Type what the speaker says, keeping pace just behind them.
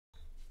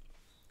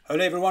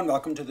Hello everyone,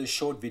 welcome to this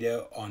short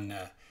video on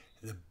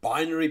the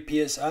binary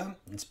PSO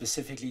and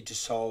specifically to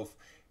solve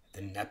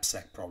the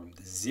knapsack problem,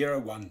 the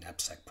 0-1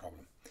 knapsack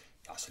problem.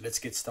 So let's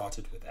get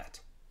started with that.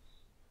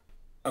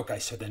 Okay,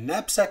 so the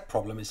knapsack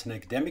problem is an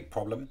academic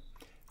problem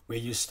where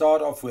you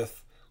start off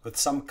with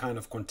some kind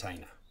of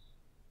container.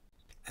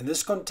 And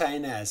this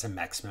container has a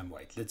maximum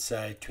weight, let's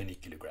say 20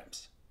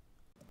 kilograms.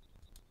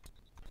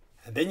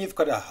 And then you've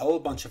got a whole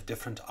bunch of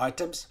different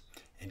items,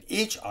 and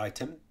each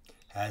item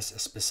has a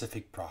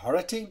specific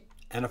priority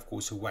and of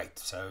course a weight,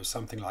 so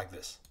something like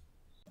this.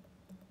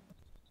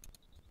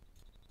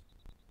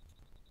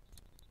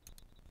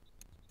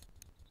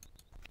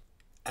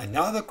 And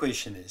now the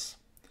question is,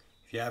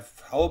 if you have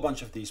a whole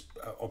bunch of these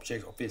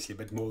objects, obviously a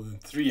bit more than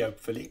 3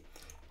 hopefully,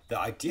 the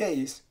idea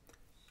is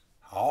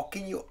how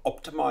can you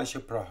optimize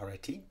your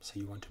priority? So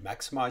you want to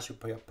maximize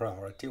your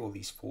priority, all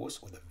these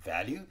 4s, or the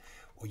value,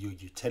 or your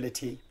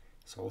utility,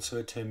 it's also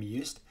a term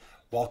used,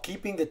 while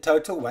keeping the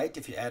total weight.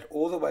 If you add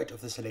all the weight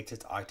of the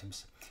selected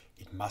items,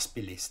 it must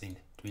be less than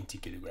 20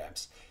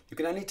 kilograms. You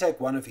can only take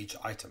one of each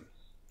item.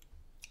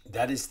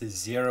 That is the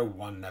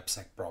 0-1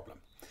 knapsack problem.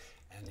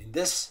 And in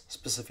this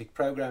specific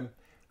program,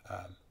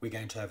 we're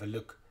going to have a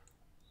look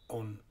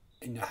on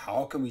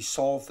how can we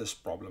solve this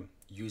problem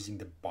using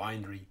the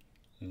binary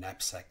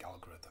knapsack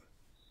algorithm.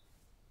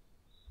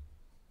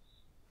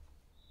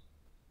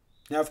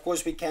 Now, of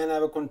course, we can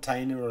have a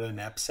container or a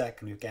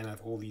knapsack, and we can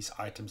have all these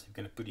items we're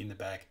going to put in the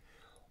bag.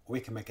 We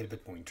can make it a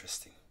bit more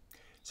interesting.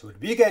 So what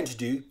we're going to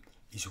do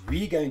is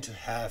we're going to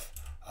have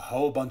a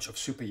whole bunch of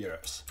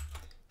superheroes.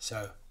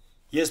 So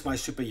here's my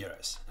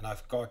superheroes, and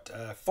I've got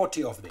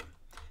 40 of them.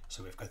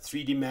 So we've got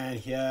 3D Man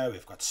here,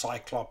 we've got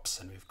Cyclops,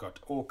 and we've got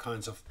all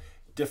kinds of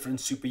different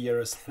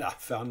superheroes that I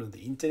found on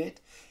the internet.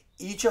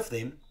 Each of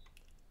them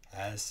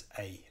has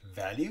a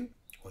value,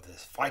 or the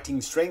fighting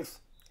strength,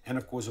 and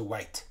of course a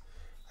weight.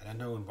 I don't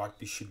know on what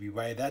we should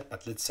weigh that,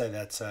 but let's say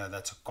that's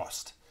a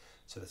cost.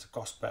 So that's a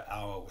cost per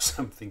hour or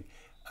something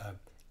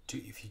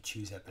if you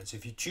choose that. So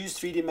if you choose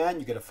 3D Man,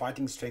 you get a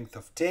fighting strength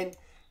of 10,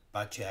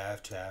 but you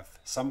have to have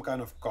some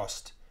kind of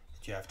cost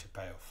that you have to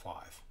pay of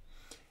 5.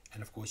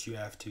 And of course you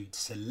have to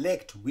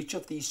select which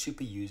of these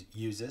super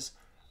users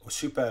or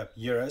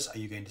superheroes are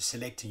you going to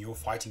select in your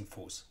fighting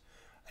force.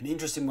 An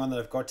interesting one that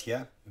I've got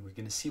here, and we're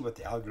going to see what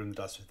the algorithm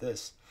does with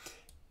this,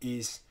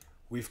 is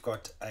we've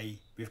got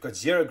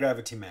Zero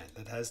Gravity Man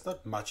that has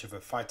not much of a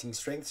fighting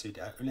strength, so it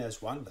only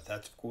has 1, but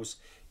that of course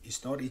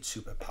is not its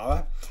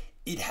superpower.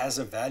 It has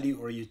a value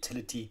or a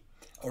utility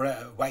or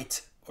a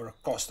weight or a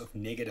cost of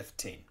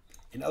 -10.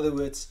 In other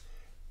words,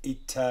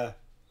 it has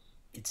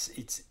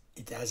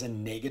a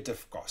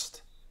negative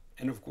cost.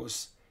 And of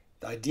course,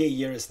 the idea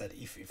here is that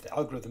if the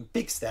algorithm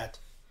picks that,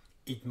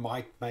 it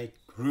might make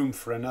room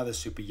for another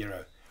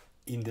superhero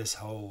in this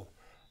whole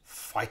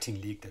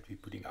fighting league that we're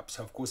putting up.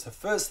 So of course, the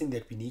first thing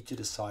that we need to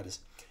decide is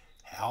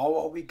how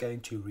are we going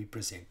to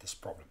represent this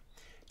problem?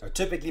 Now,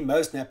 typically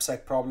most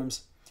knapsack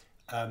problems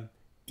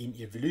in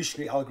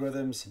evolutionary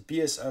algorithms and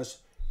PSOs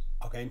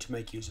are going to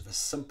make use of a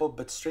simple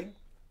bit string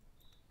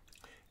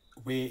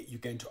where you're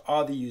going to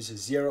either use a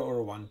 0 or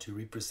a 1 to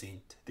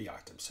represent the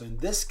item. So in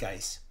this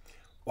case,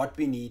 what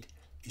we need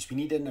is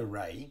an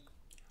array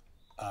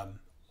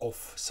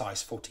of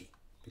size 40,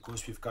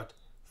 because we've got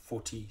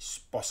 40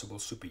 possible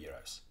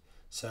superheroes.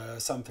 So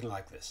something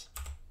like this.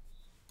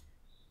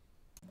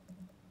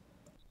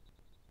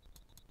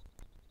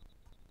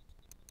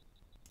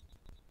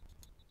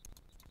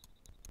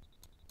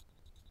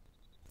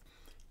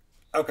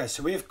 Okay,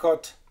 so we've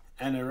got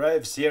an array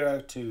of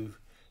 0 to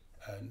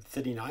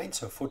 39,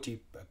 so 40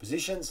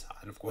 positions,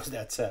 and of course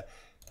there's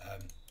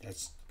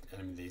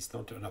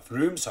not enough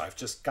room, so I've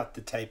just cut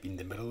the tape in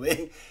the middle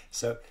there.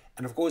 So,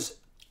 and of course,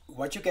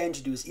 what you're going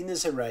to do is in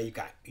this array,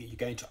 you're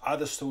going to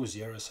either store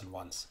 0s and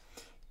 1s.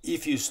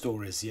 If you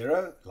store a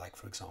 0, like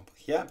for example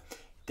here,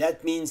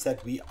 that means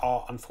that we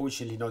are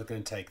unfortunately not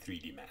going to take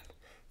 3D Man.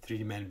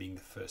 3D Man being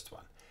the first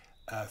one.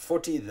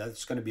 40,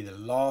 that's going to be the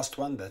last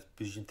one, that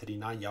position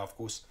 39. Yeah, of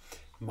course,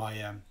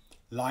 my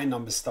line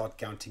numbers start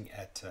counting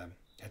at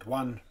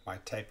 1. My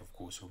tape, of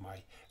course, or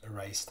my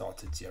array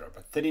starts at 0.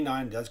 But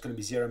 39, that's going to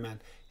be 0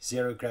 Man,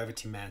 0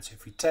 Gravity Man. So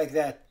if we take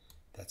that,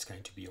 that's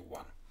going to be a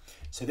 1.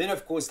 So then,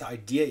 of course, the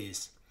idea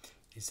is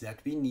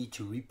that we need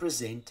to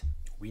represent,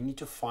 we need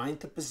to find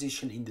the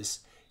position in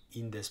this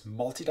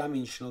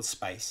multidimensional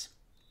space,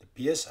 the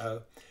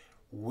PSO,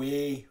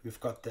 where we've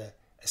got a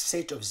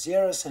set of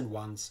 0s and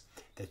 1s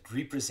that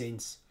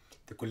represents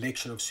the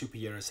collection of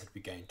superheroes that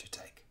we're going to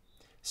take.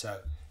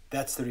 So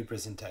that's the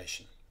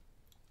representation.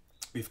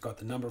 We've got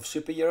the number of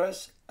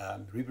superheroes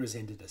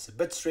represented as a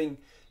bit string.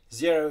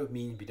 0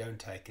 means we don't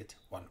take it,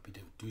 1 we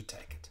do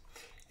take it.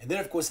 And then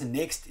of course the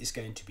next is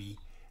going to be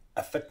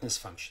a fitness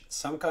function,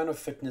 some kind of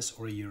fitness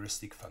or a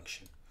heuristic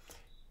function.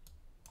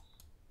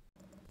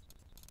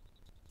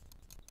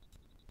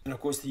 And of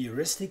course the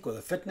heuristic or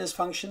the fitness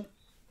function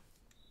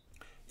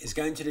is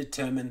going to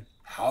determine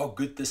how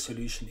good the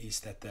solution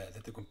is that the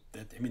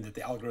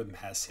algorithm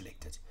has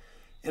selected.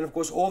 And of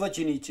course all that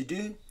you need to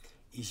do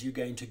is you're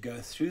going to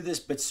go through this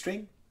bit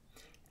string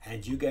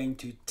and you're going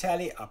to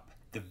tally up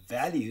the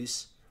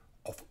values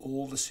of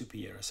all the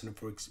superheroes. And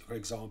for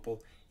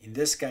example, in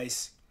this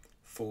case,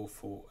 for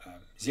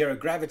zero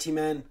gravity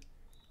man,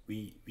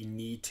 we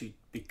need to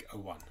pick a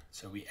 1.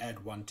 So we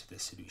add 1 to the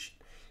solution.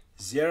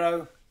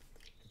 0,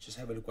 let's just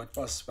have a look. What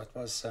was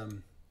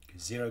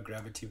zero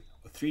gravity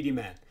or 3D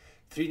man?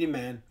 3D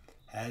man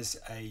has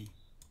a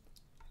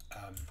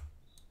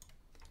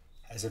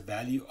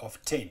value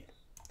of 10.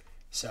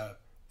 So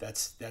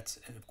that's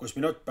and of course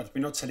we're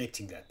not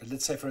selecting that. But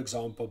let's say, for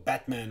example,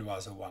 Batman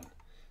was a 1.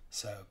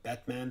 So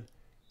Batman,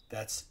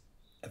 that's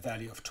a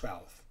value of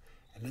 12.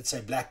 And let's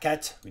say Black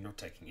Cat, we're not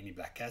taking any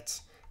Black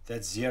Cats,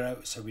 that's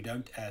 0, so we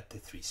don't add the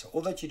 3. So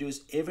all that you do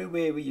is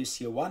everywhere where you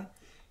see a 1,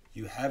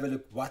 you have a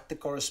look what the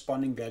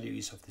corresponding value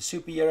is of the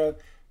superhero,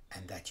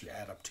 and that you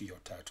add up to your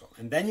total.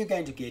 And then you're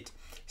going to get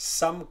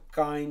some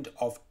kind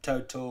of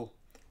total,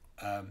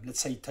 let's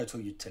say total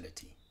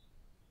utility.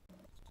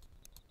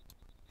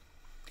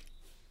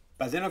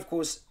 But then of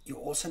course you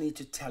also need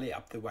to tally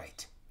up the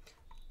weight.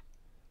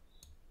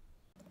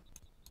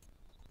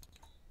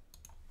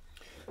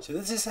 So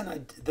this is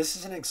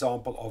an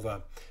example of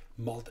a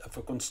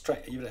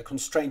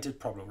constrained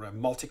problem, or a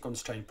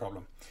multi-constraint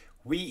problem.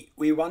 We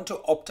want to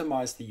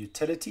optimize the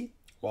utility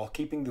while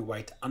keeping the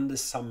weight under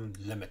some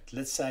limit.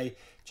 Let's say,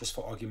 just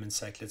for argument's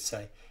sake, let's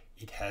say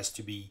it has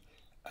to be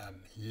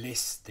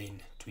less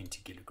than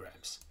 20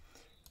 kilograms.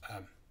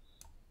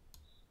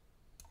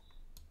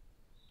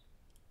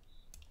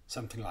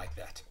 Something like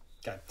that.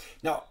 Okay.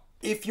 Now,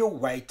 if your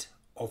weight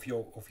of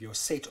your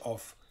set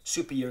of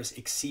superheroes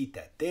exceed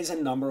that, there's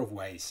a number of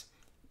ways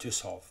to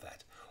solve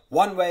that.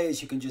 One way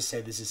is you can just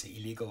say this is an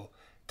illegal,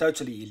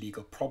 totally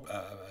illegal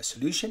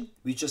solution.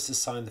 We just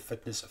assign the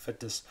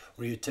fitness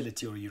or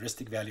utility or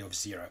heuristic value of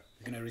 0.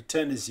 You're going to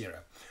return a 0.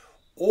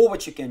 Or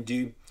what you can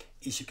do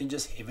is you can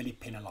just heavily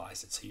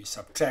penalize it. So you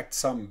subtract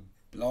some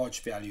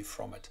large value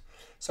from it.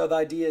 So the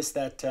idea is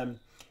that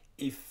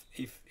if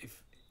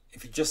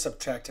you just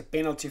subtract a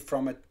penalty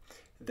from it,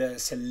 the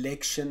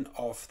selection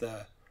of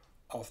the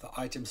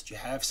items that you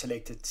have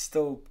selected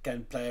still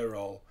can play a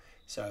role.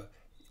 So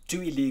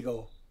 2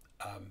 illegal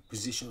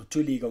position, or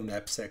 2 legal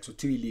knapsacks, or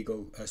 2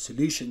 illegal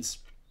solutions,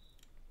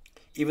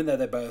 even though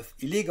they're both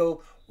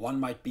illegal, one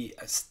might be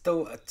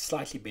still a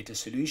slightly better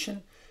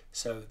solution,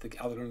 so the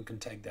algorithm can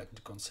take that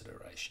into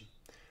consideration.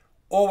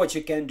 Or what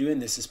you can do,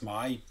 and this is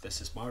my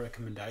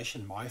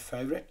recommendation, my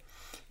favorite,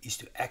 is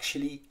to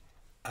actually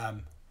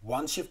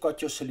once you've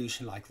got your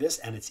solution like this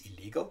and it's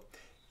illegal,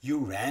 you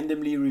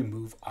randomly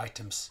remove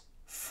items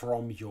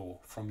from your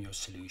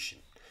solution.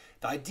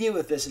 The idea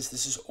with this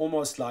is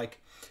almost like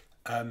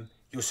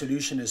your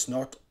solution is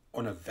not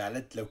on a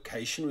valid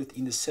location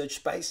within the search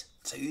space,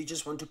 so you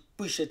just want to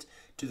push it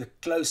to the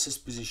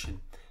closest position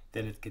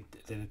that it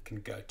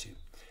can go to.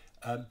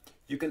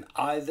 You can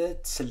either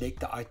select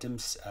the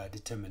items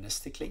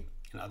deterministically.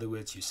 In other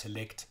words, you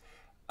select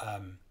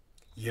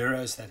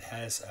euros that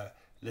has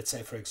let's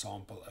say, for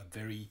example, a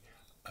very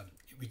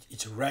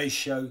its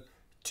ratio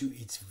to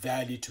its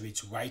value to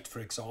its weight, for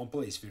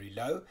example, is very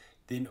low.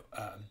 Then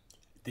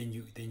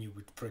you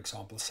would, for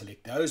example,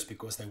 select those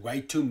because they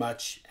weigh too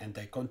much and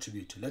they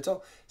contribute too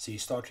little. So you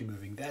start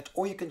removing that,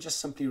 or you can just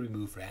simply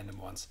remove random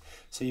ones.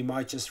 So you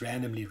might just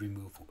randomly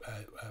remove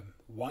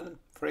 1,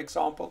 for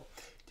example,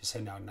 to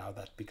say now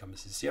that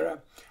becomes a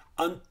 0,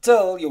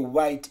 until your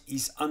weight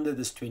is under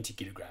this 20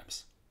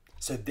 kilograms.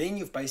 So then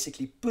you've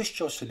basically pushed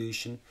your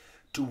solution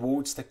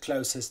towards the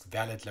closest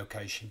valid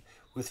location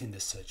within the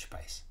search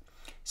space.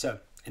 So,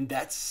 and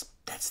that's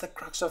the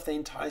crux of the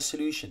entire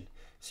solution.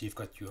 So you've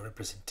got your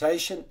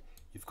representation,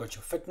 you've got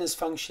your fitness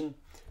function,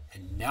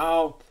 and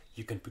now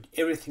you can put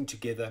everything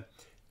together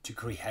to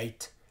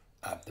create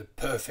the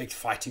perfect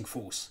fighting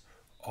force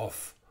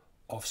of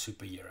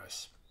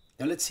superheroes.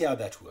 Now let's see how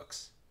that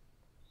works.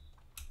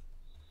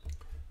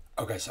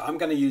 Okay, so I'm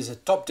going to use a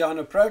top-down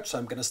approach. So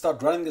I'm going to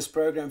start running this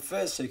program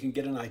first so you can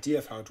get an idea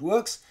of how it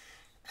works.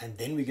 And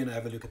then we're going to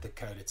have a look at the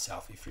code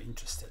itself if you're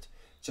interested,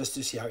 just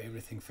to see how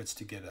everything fits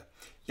together.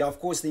 Yeah, of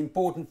course, the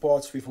important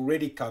parts we've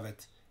already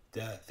covered,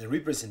 the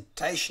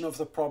representation of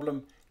the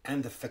problem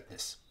and the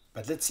fitness.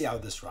 But let's see how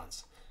this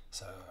runs.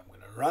 So I'm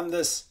going to run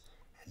this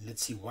and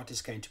let's see what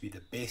is going to be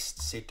the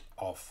best set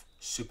of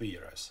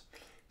superheroes.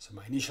 So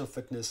my initial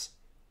fitness,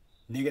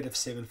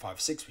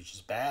 -756, which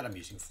is bad. I'm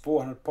using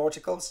 400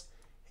 particles.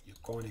 You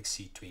can't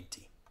exceed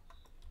 20.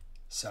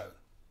 So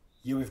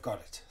here we've got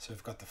it. So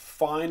we've got the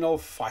final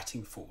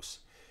fighting force.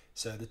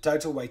 So the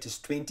total weight is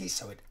 20,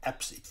 so it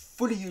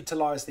fully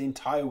utilized the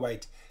entire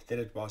weight that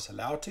it was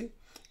allowed to.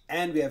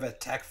 And we have an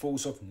attack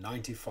force of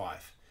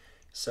 95.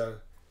 So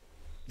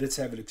let's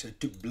have a look. So it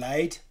took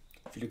Blade.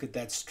 If you look at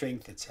that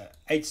strength, it's an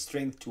 8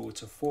 strength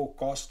towards a 4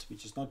 cost,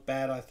 which is not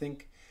bad, I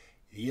think.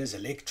 Here's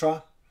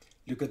Electra.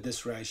 Look at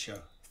this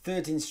ratio.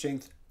 13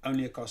 strength,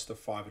 only a cost of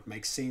 5. It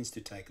makes sense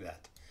to take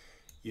that.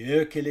 Your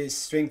Hercules,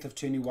 strength of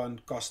 21,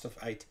 cost of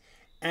 8.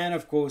 And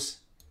of course,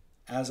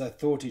 as I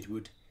thought it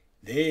would,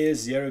 there's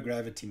Zero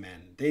Gravity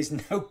Man. There's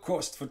no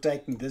cost for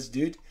taking this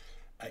dude,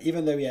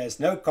 even though he has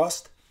no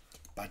cost.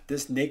 But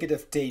this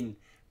 -10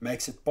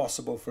 makes it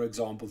possible, for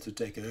example, to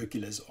take a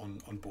Hercules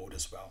on board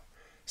as well.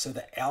 So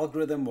the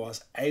algorithm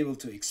was able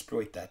to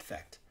exploit that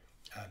fact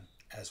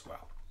as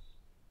well.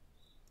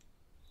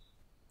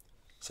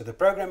 So the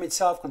program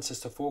itself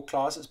consists of 4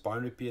 classes: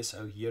 binary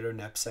PSO, hero,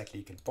 knapsack,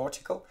 leak, and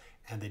particle,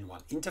 and then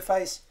 1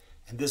 interface.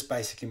 And this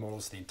basically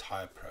models the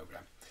entire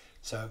program.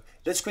 So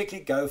let's quickly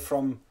go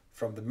from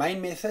the main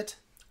method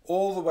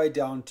all the way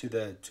down to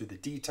the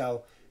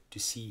detail to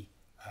see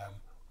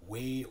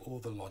where all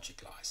the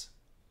logic lies.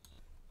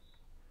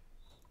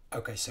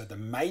 Okay, so the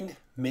main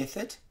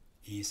method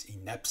is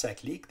in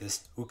knapsack leak.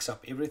 This hooks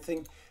up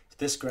everything.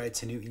 This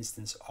creates a new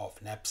instance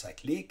of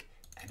knapsack leak,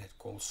 and it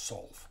calls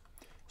solve.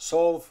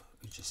 Solve,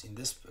 which is in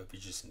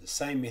the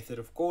same method,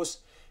 of course,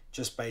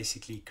 just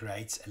basically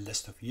creates a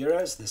list of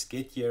heroes. This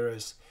get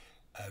heroes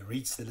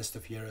reads the list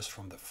of heroes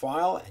from the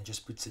file and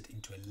just puts it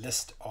into a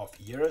list of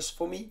heroes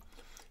for me,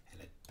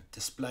 and it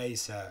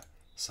displays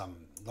some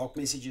log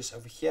messages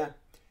over here.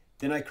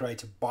 Then I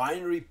create a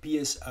binary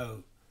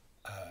PSO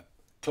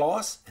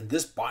class, and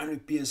this binary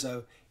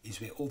PSO is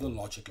where all the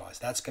logic lies.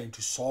 That's going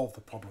to solve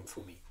the problem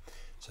for me.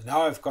 So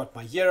now I've got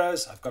my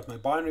heroes, I've got my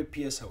binary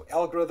PSO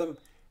algorithm,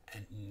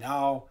 and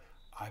now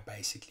I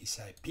basically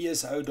say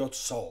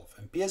PSO.solve,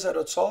 and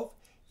PSO.solve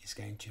is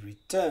going to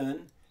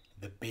return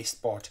the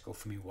best particle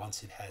for me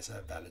once it has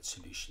a valid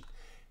solution.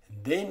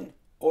 And then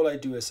all I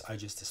do is I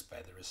just display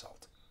the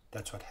result.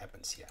 That's what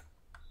happens here.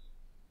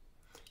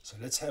 So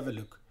let's have a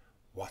look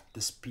what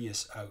this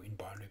PSO in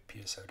binary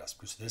PSO does,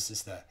 because this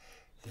is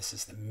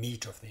the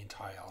meat of the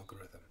entire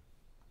algorithm.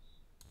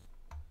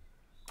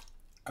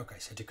 Okay,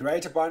 so to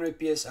create a binary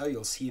PSO,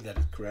 you'll see that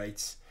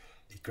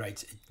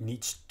it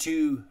needs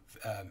 2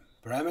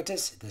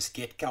 parameters, this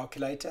get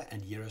calculator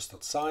and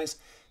heroes.size.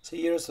 So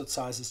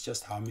heroes.size is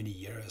just how many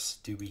heroes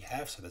do we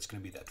have, so that's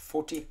going to be that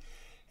 40.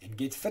 And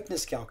get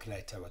fitness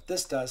calculator, what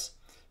this does,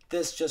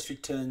 this just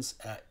returns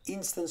an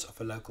instance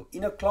of a local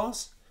inner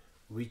class,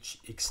 which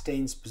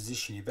extends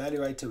position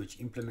evaluator, which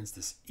implements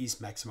this is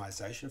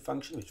maximization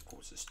function, which of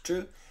course is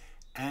true,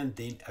 and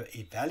then an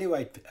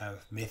evaluate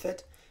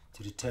method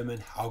to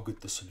determine how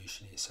good the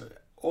solution is. So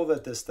all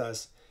that this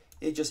does,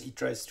 it just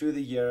iterates through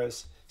the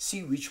heroes,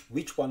 see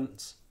which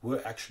ones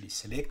were actually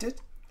selected,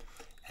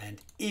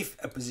 and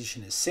if a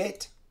position is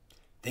set,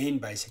 then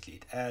basically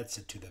it adds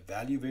it to the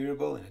value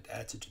variable and it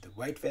adds it to the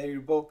weight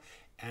variable,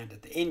 and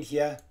at the end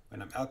here,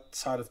 when I'm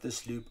outside of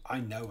this loop, I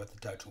know what the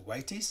total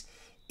weight is.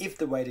 If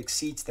the weight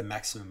exceeds the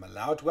maximum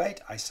allowed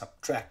weight, I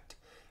subtract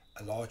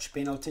a large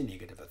penalty,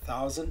 negative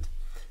 1,000,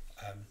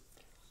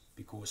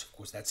 because of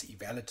course that's an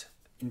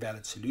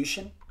invalid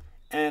solution,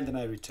 and then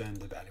I return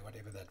the value,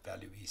 whatever that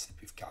value is that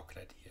we've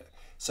calculated here.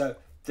 So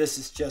this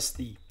is just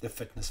the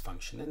fitness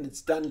function, and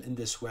it's done in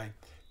this way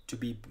to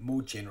be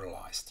more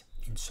generalized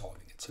in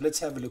solving it. So let's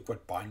have a look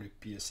what binary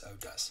PSO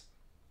does.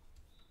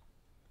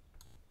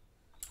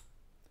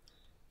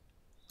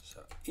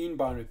 So in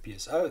binary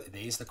PSO,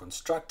 there's the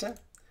constructor.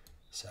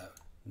 So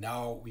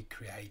now we've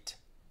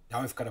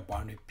got a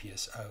binary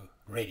PSO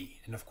ready.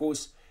 And of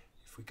course,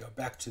 if we go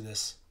back to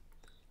this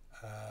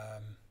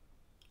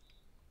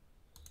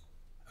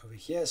over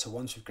here, so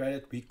once we've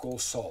created, we call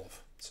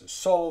solve. So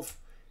solve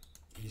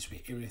is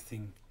where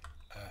everything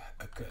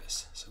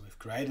occurs. So we've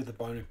created the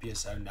binary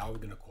PSO, now we're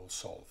going to call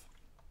solve.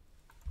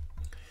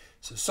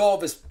 So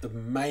solve is the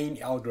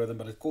main algorithm,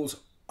 but it calls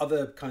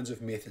other kinds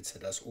of methods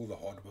that does all the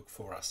hard work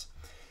for us.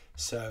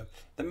 So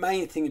the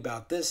main thing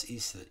about this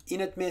is the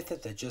init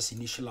method that just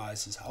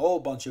initializes a whole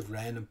bunch of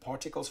random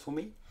particles for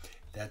me.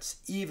 That's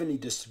evenly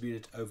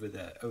distributed over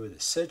the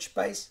search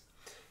space,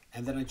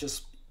 and then I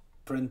just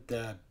print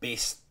the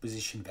best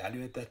position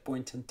value at that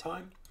point in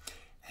time.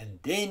 And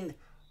then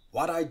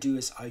what I do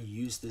is I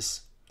use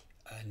this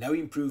no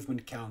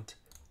improvement count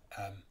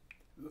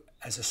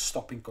as a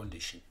stopping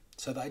condition.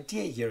 So the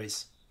idea here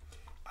is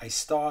I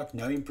start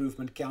no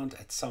improvement count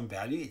at some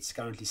value. It's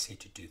currently set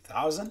to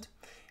 2000,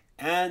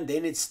 and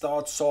then it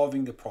starts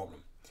solving the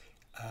problem,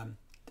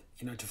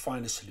 to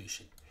find a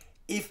solution.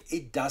 If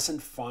it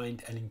doesn't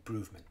find an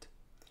improvement,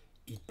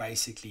 it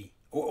basically,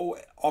 or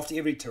after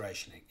every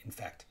iteration, in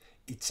fact,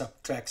 it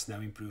subtracts no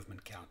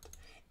improvement count.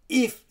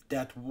 If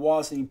that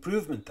was an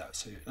improvement though,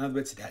 so in other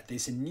words, that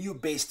there's a new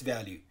best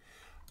value,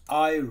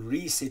 I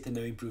reset the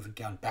no improvement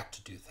count back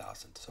to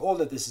 2000. So all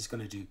that this is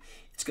going to do,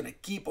 it's going to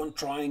keep on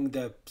trying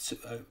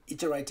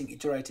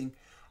iterating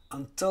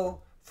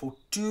until for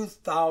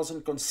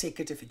 2000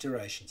 consecutive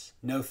iterations,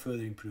 no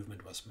further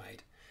improvement was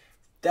made.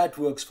 That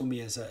works for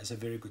me as a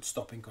very good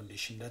stopping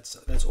condition.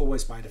 That's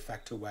always my de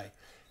facto way,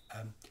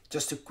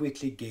 just to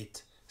quickly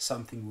get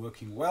something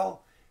working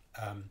well.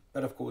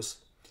 But of course,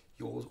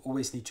 you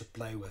always need to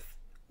play with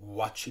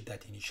what should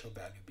that initial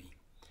value be.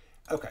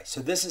 Okay,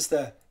 so this is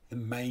the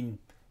main,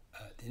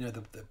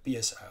 the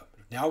PSO.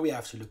 Now we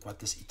have to look what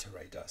this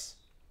iterate does.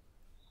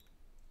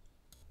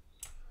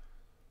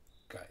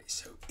 Okay,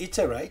 so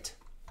iterate.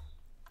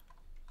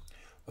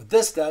 What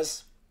this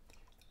does,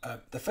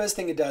 the first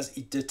thing it does,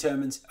 it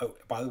determines, oh,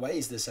 by the way,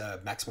 is this a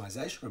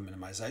maximization or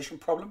minimization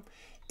problem?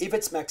 If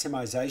it's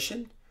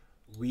maximization,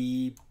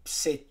 we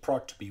set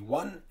prod to be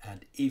 1,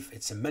 and if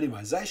it's a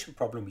minimization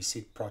problem, we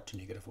set prod to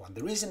 -1.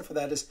 The reason for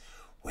that is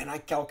when I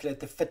calculate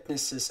the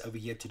fitnesses over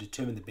here to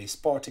determine the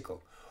best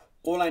particle,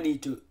 all I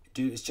need to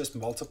do is just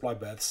multiply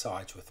both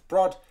sides with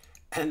prod,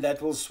 and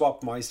that will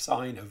swap my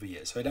sign over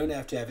here. So I don't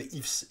have to have an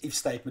if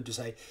statement to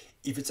say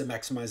if it's a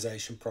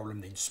maximization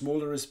problem, then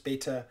smaller is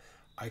better.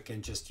 I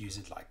can just use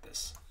it like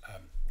this.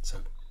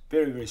 So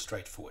very, very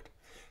straightforward.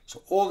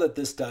 So all that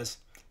this does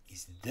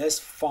is this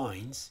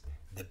finds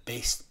the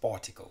best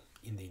particle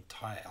in the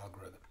entire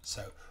algorithm.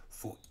 So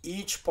for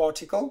each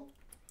particle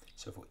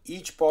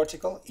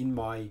in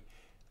my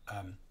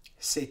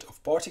set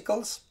of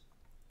particles,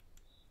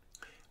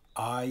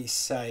 I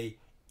say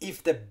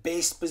if the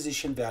best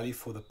position value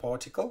for the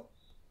particle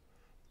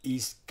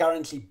is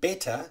currently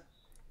better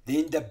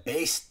than the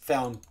best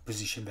found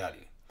position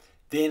value,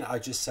 then I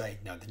just say,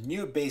 no, the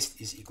new best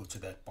is equal to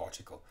that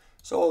particle.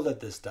 So all that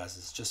this does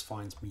is just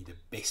finds me the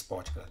best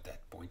particle at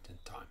that point in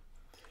time.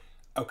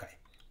 Okay,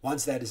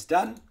 once that is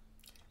done,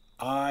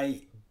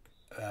 I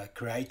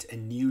create a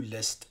new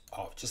list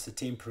of just a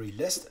temporary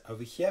list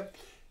over here,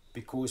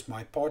 because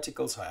my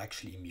particles are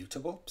actually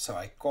immutable, so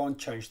I can't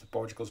change the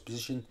particle's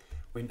position.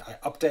 When I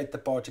update the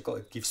particle,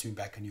 it gives me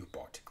back a new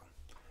particle.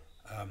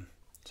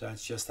 So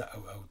it's just the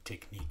OO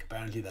technique.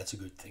 Apparently that's a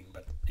good thing,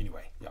 but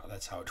anyway, yeah,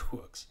 that's how it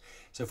works.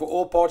 So for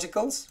all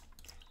particles,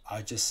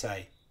 I just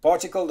say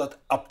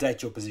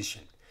particle.update your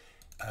position.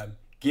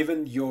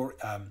 Given your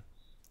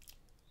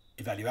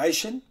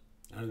evaluation,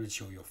 in other words,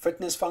 your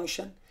fitness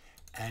function,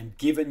 and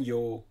given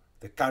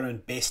the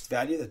current best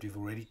value that we've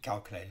already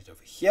calculated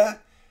over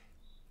here,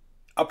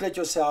 update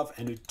yourself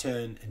and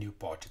return a new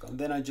particle. And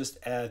then I just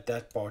add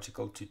that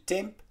particle to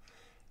temp,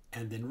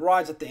 and then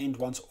right at the end,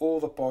 once all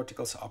the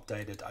particles are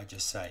updated, I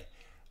just say,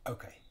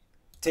 okay,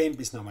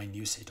 temp is now my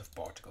new set of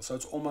particles. So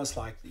it's almost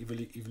like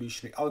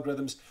evolutionary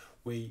algorithms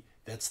where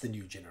that's the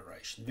new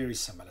generation. Very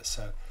similar.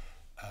 So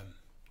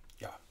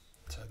yeah,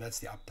 so that's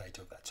the update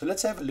of that. So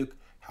let's have a look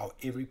how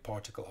every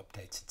particle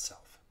updates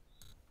itself.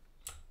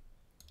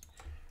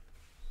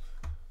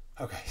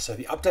 Okay, so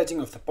the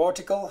updating of the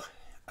particle,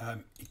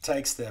 it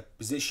takes the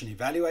position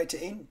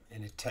evaluator in,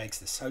 and it takes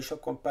the social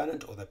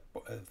component, or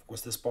of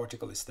course this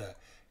particle is the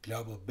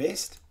global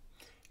best.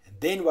 And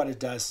then what it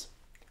does,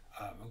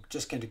 I'm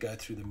just going to go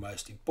through the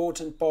most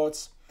important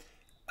parts.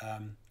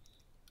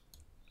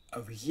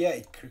 Over here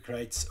it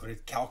creates, or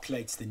it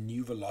calculates the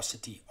new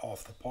velocity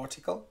of the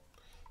particle.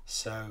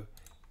 So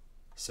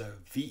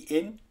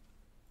Vn,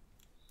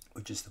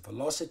 which is the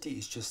velocity,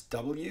 is just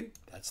W,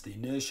 that's the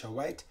inertial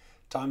weight,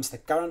 times the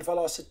current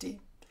velocity,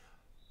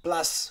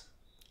 plus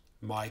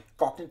my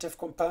cognitive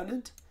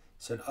component.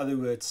 So in other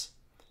words,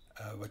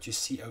 what you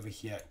see over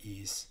here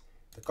is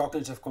the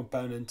cognitive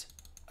component,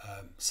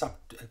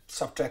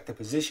 subtract the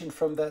position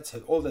from that.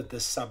 So all that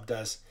this sub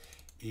does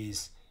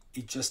is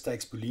it just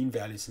takes Boolean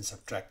values and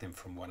subtract them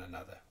from one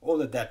another. All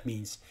that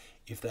means,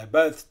 if they're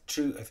both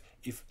true,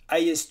 if A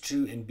is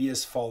true and B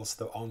is false,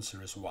 the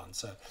answer is 1.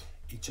 So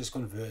it just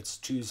converts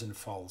trues and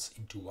false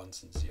into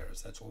ones and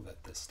zeros. That's all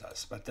that this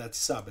does. But that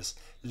sub is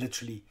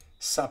literally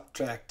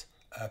subtract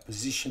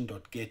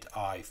position.get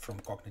I from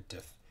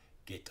cognitive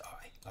get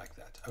I, like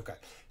that. Okay,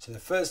 so the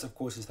first, of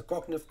course, is the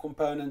cognitive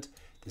component.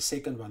 The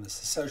second one is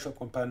the social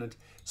component.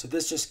 So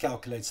this just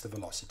calculates the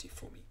velocity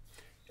for me.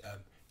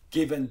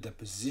 Given the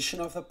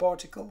position of the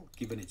particle,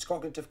 given its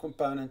cognitive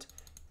component,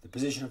 the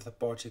position of the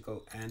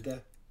particle, and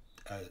the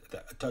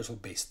total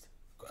best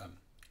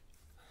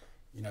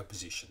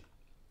position.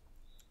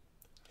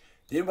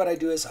 Then what I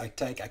do is I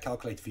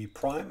calculate V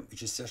prime,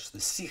 which is just the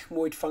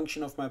sigmoid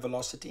function of my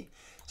velocity.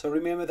 So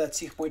remember that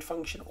sigmoid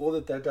function, all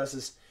that does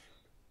is,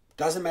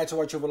 doesn't matter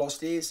what your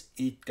velocity is,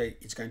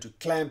 it's going to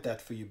clamp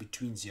that for you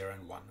between 0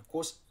 and 1. Of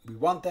course, we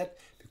want that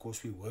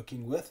because we're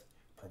working with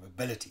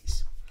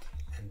probabilities.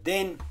 And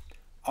then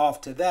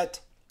after that,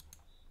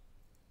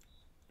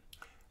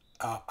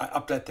 I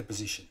update the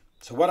position.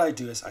 So what I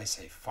do is I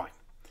say, fine.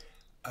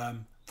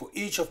 For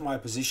each of my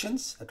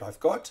positions that I've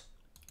got,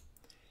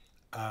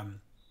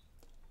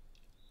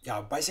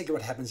 basically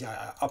what happens here,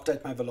 I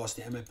update my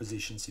velocity and my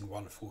positions in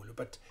one for loop,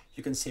 but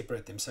you can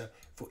separate them. So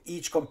for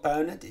each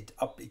component, it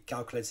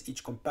calculates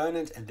each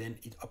component, and then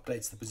it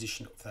updates the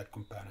position of that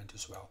component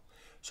as well.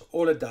 So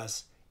all it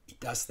does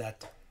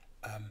that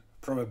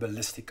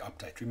probabilistic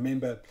update.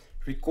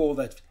 Recall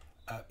that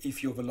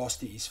if your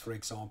velocity is, for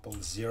example,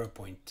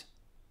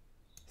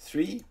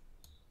 0.3,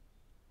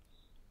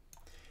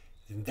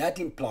 then that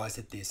implies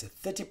that there's a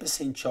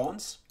 30%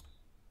 chance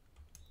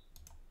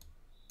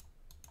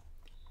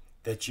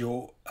that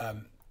your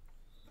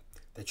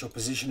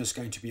position is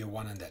going to be a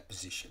 1 in that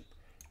position.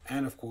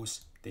 And of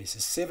course, there's a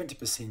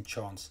 70%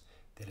 chance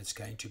that it's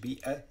going to be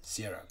a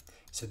 0.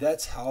 So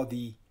that's how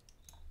the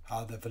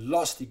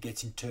velocity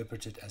gets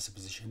interpreted as a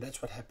position.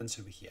 That's what happens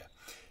over here.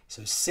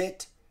 So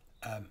set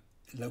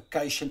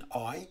location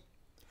I,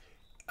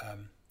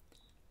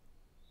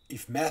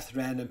 if math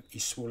random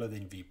is smaller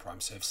than V prime.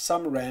 So if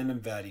some random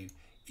value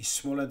is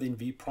smaller than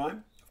V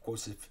prime, of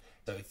course, if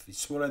it's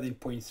smaller than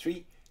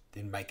 0.3,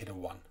 then make it a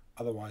 1.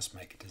 otherwise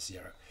make it a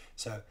 0.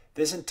 So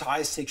this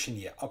entire section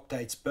here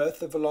updates both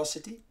the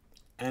velocity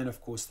and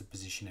of course the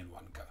position in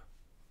one go.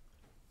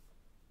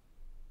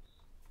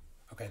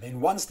 Okay,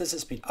 then once this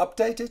has been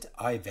updated,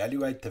 I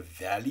evaluate the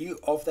value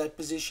of that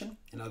position,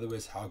 in other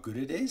words, how good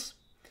it is.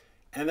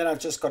 And then I've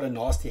just got a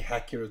nasty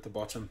hack here at the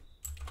bottom.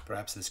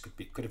 Perhaps this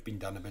could have been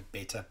done a bit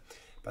better.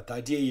 But the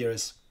idea here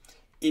is,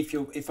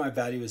 if my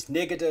value is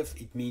negative,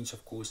 it means,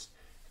 of course,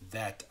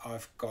 that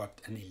I've got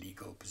an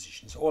illegal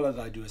position. So all that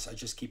I do is I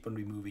just keep on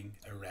removing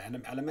a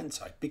random element.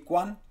 So I pick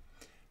one,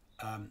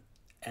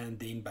 and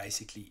then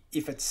basically,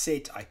 if it's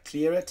set, I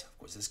clear it. Of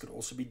course, this could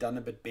also be done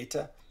a bit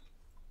better.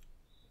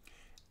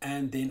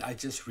 And then I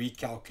just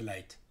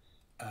recalculate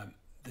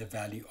the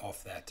value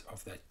of that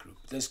group.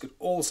 This could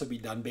also be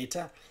done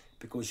better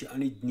because you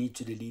only need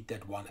to delete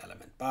that one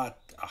element. But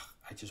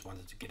I just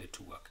wanted to get it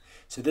to work.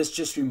 So this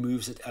just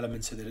removes that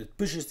element so that it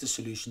pushes the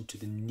solution to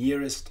the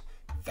nearest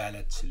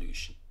valid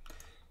solution.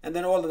 And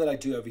then all that I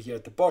do over here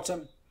at the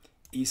bottom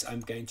is I'm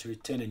going to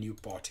return a new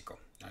particle.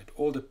 Now, it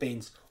all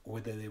depends on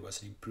whether there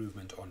was an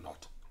improvement or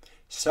not.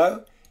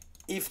 So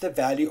if the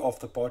value of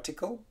the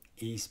particle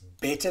is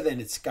better than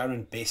its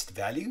current best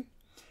value,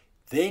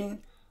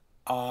 then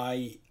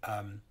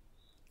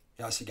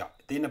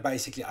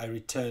basically I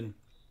return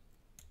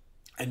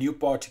a new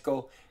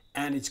particle,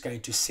 and it's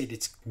going to set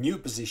its new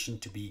position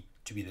to be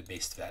the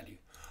best value.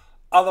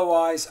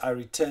 Otherwise, I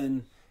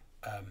return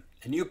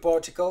a new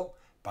particle,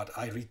 but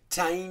I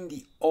retain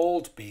the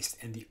old best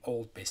and the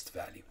old best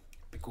value,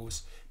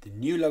 because the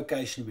new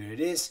location where it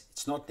is,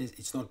 it's not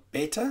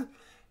better,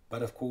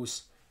 but of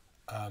course,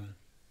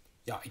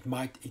 it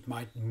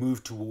might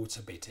move towards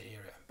a better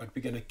area, but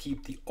we're going to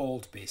keep the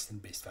old best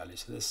and best value.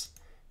 So this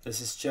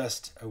is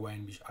just a way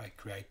in which I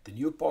create the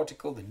new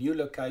particle, the new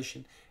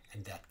location,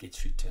 and that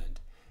gets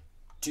returned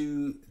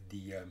to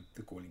the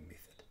calling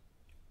method.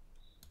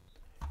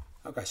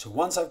 Okay, so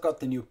once I've got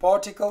the new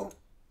particle,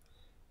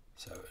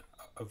 so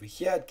over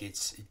here it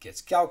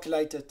gets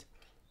calculated,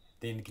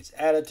 then it gets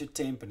added to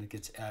temp, and it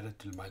gets added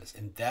to the minus,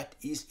 and that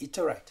is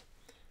iterate.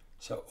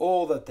 So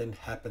all that then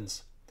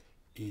happens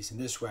is, in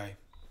this way,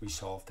 we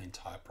solve the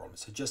entire problem.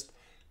 So just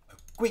a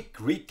quick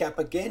recap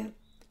again.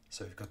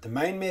 So we've got the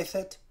main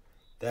method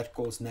that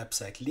calls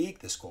knapsack leak.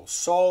 This calls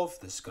solve.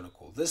 This is going to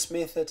call this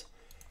method.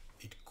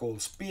 It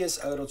calls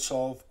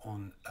PSO.solve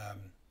on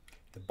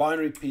the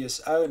binary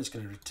PSO, and it's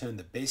going to return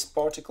the best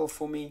particle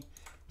for me.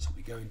 So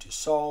we go into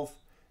solve.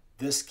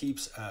 This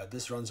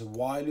runs a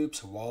while loop.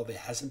 So while there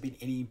hasn't been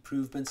any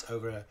improvements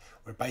or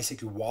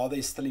basically while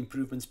there's still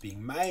improvements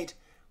being made,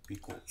 we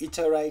call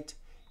iterate.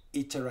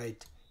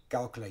 Iterate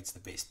calculates the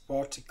best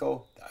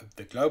particle,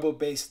 the global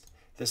best.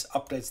 This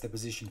updates the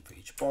position for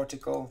each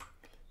particle.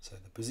 So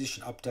the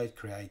position update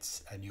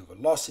creates a new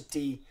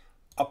velocity,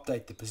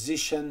 update the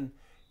position,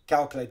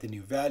 calculate the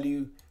new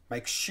value,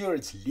 make sure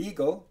it's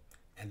legal,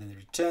 and then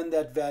return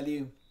that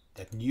value,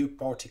 that new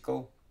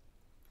particle.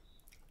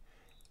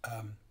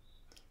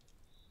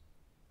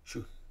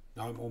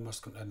 Now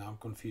I'm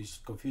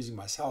confusing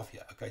myself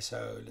here. Okay,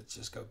 so let's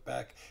just go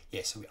back.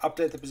 Yes, so we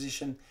update the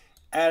position,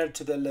 add it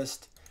to the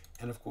list,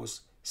 and of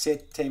course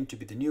set temp to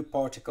be the new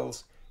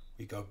particles.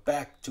 We go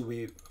back to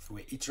where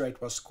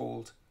iterate was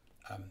called.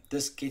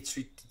 This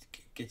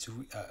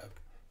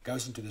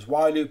goes into this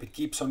while loop. It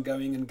keeps on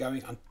going and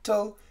going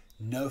until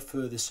no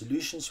further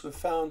solutions were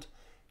found.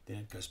 Then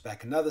it goes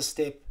back another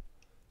step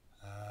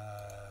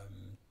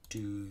to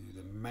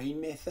the main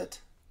method.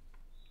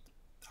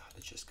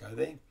 Let's just go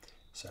there.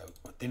 So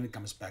then it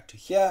comes back to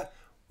here.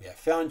 We have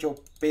found your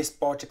best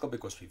particle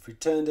because we've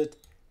returned it,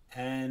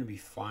 and we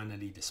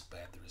finally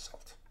displayed the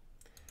result.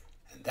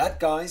 And that,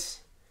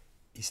 guys,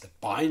 is the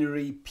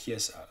binary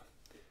PSO.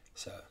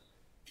 So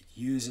it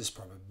uses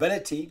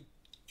probability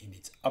in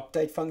its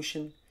update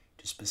function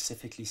to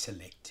specifically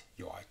select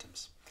your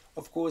items.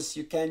 Of course,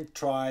 you can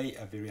try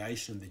a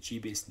variation of the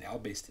GBest and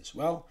LBest as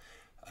well.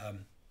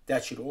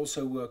 That should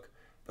also work,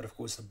 but of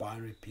course the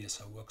binary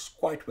PSO works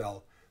quite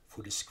well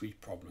for discrete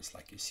problems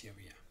like you see over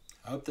here.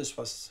 I hope this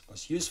was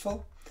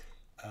useful.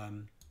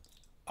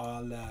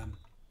 I'll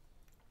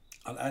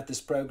add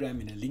this program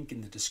in a link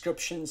in the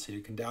description so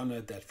you can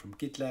download that from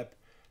GitLab.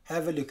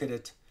 Have a look at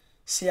it,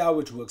 see how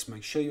it works,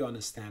 make sure you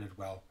understand it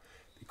well,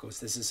 because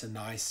this is a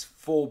nice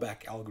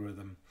fallback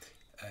algorithm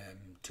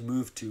to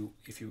move to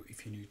if you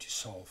need to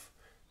solve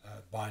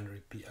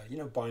binary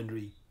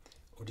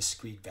or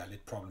discrete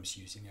valid problems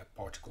using a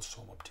particle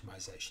swarm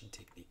optimization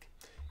technique.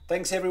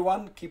 Thanks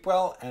everyone, keep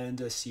well,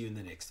 and see you in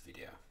the next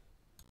video.